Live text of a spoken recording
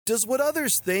Does what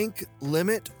others think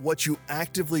limit what you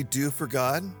actively do for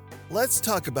God? Let's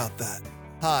talk about that.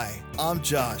 Hi, I'm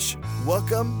Josh.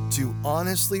 Welcome to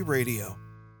Honestly Radio.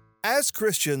 As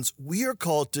Christians, we are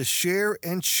called to share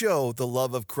and show the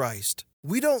love of Christ.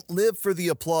 We don't live for the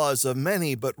applause of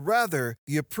many, but rather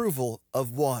the approval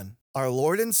of one, our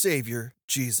Lord and Savior,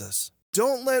 Jesus.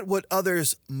 Don't let what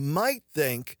others might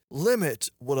think limit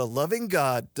what a loving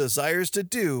God desires to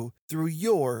do through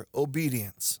your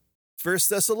obedience.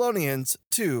 1 Thessalonians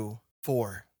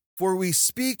 2:4. For we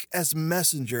speak as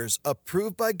messengers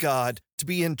approved by God to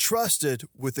be entrusted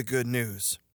with the good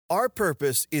news. Our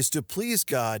purpose is to please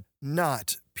God,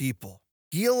 not people.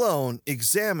 He alone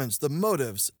examines the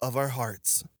motives of our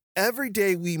hearts. Every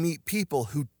day we meet people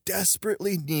who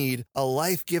desperately need a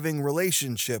life-giving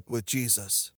relationship with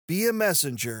Jesus. Be a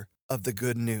messenger of the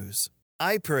good news.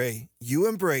 I pray you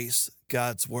embrace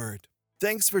God's Word.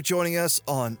 Thanks for joining us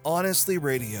on Honestly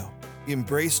Radio.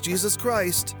 Embrace Jesus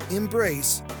Christ.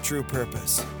 Embrace true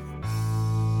purpose.